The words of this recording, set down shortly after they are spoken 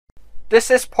This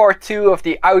is part 2 of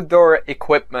the outdoor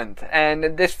equipment, and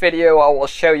in this video I will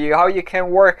show you how you can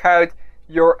work out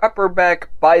your upper back,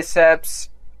 biceps,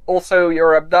 also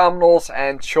your abdominals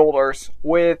and shoulders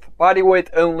with body weight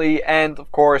only, and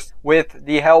of course with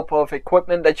the help of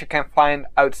equipment that you can find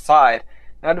outside.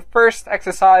 Now the first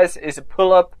exercise is a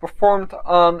pull-up performed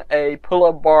on a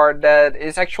pull-up bar that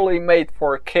is actually made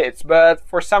for kids, but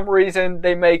for some reason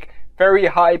they make very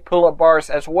high pull-up bars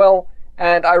as well.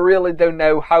 And I really don't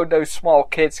know how those small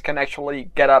kids can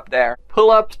actually get up there.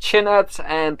 Pull-ups, chin-ups,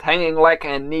 and hanging leg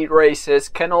and knee raises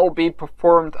can all be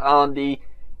performed on the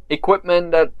equipment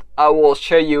that I will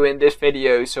show you in this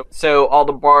video. So all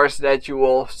the bars that you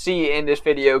will see in this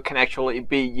video can actually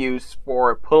be used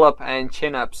for pull-up and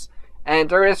chin-ups. And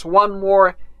there is one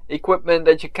more equipment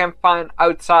that you can find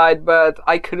outside, but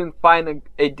I couldn't find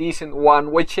a decent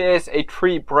one, which is a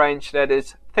tree branch that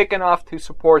is thick enough to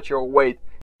support your weight.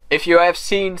 If you have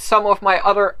seen some of my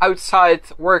other outside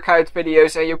workout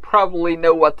videos, and you probably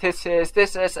know what this is.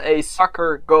 This is a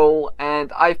soccer goal,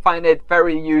 and I find it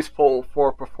very useful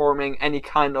for performing any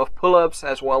kind of pull-ups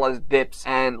as well as dips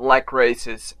and leg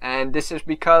raises. And this is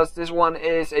because this one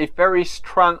is a very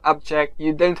strong object.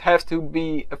 You don't have to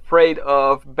be afraid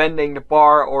of bending the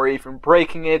bar or even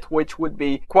breaking it, which would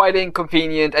be quite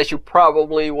inconvenient, as you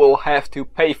probably will have to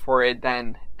pay for it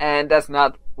then. And that's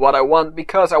not what I want,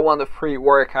 because I want a free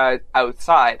workout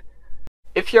outside.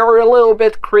 If you're a little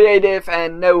bit creative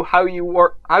and know how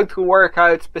to work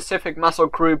out specific muscle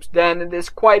groups, then it is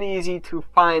quite easy to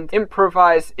find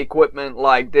improvised equipment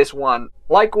like this one.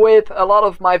 Like with a lot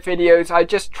of my videos, I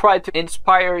just try to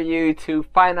inspire you to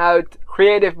find out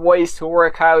creative ways to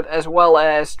work out, as well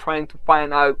as trying to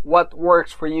find out what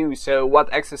works for you. So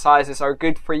what exercises are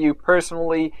good for you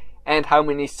personally, and how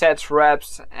many sets,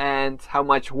 reps, and how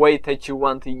much weight that you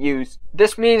want to use.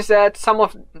 This means that some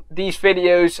of these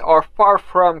videos are far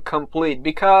from complete,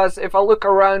 because if I look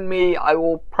around me, I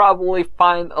will probably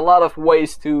find a lot of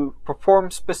ways to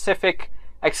perform specific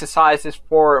exercises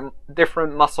for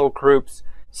different muscle groups.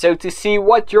 So to see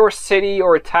what your city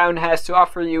or town has to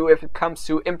offer you if it comes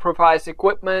to improvised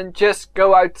equipment, just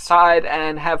go outside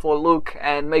and have a look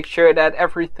and make sure that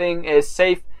everything is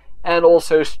safe and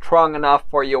also strong enough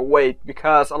for your weight,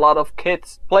 because a lot of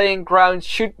kids playing grounds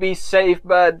should be safe,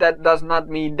 but that does not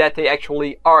mean that they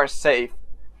actually are safe.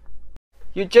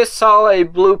 You just saw a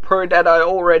blooper that I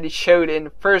already showed in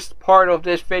the first part of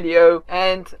this video,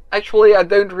 and actually I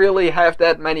don't really have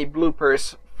that many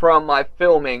bloopers from my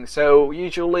filming. So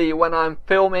usually when I'm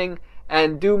filming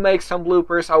and do make some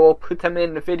bloopers, I will put them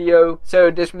in the video.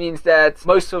 So this means that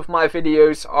most of my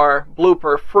videos are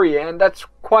blooper free, and that's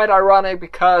quite ironic,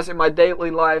 because in my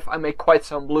daily life I make quite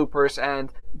some bloopers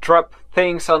and drop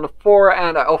things on the floor,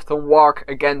 and I often walk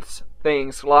against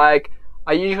things. Like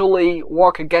I usually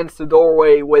walk against the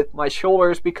doorway with my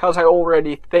shoulders, because I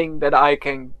already think that I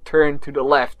can turn to the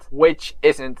left, which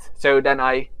isn't. So then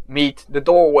I meet the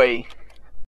doorway.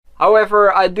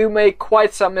 However, I do make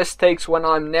quite some mistakes when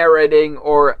I'm narrating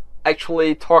or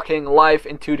actually talking live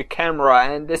into the camera,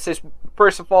 and this is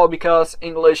first of all because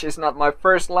English is not my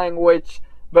first language,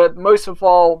 but most of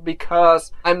all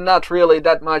because I'm not really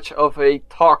that much of a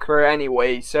talker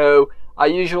anyway. So I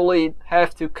usually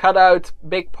have to cut out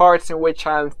big parts in which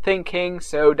I'm thinking,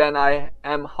 so then I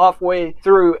am halfway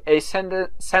through a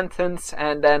sentence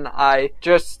and then I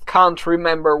just can't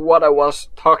remember what I was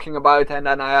talking about, and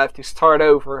then I have to start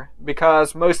over,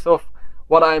 because most of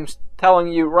what I'm telling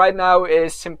you right now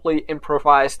is simply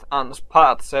improvised on the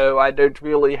spot. So I don't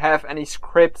really have any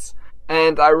scripts,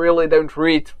 and I really don't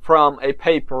read from a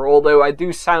paper, although I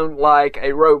do sound like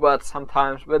a robot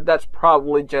sometimes, but that's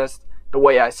probably just the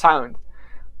way I sound.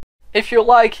 If you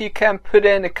like, you can put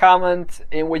in a comment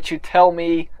in which you tell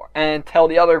me and tell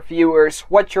the other viewers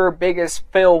what your biggest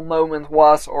fail moment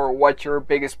was, or what your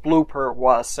biggest blooper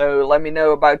was. So let me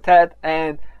know about that,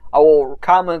 and I will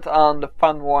comment on the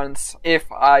fun ones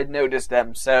if I notice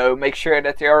them. So make sure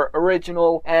that they are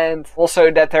original, and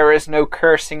also that there is no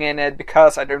cursing in it,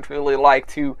 because I don't really like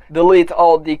to delete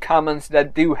all the comments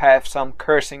that do have some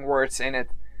cursing words in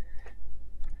it.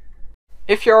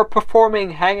 If you're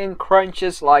performing hanging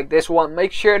crunches like this one,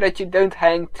 make sure that you don't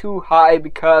hang too high,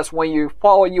 because when you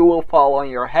fall, you will fall on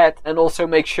your head. And also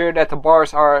make sure that the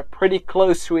bars are pretty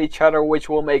close to each other, which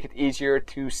will make it easier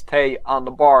to stay on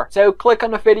the bar. So click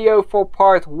on the video for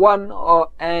part 1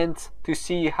 and to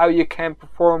see how you can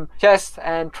perform chest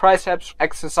and triceps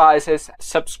exercises.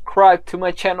 Subscribe to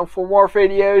my channel for more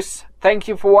videos. Thank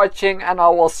you for watching, and I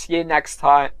will see you next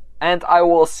time.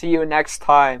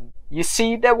 You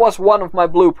see, that was one of my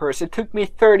bloopers. It took me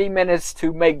 30 minutes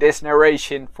to make this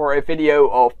narration for a video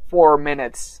of 4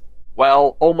 minutes.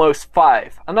 Well, almost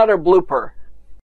 5. Another blooper.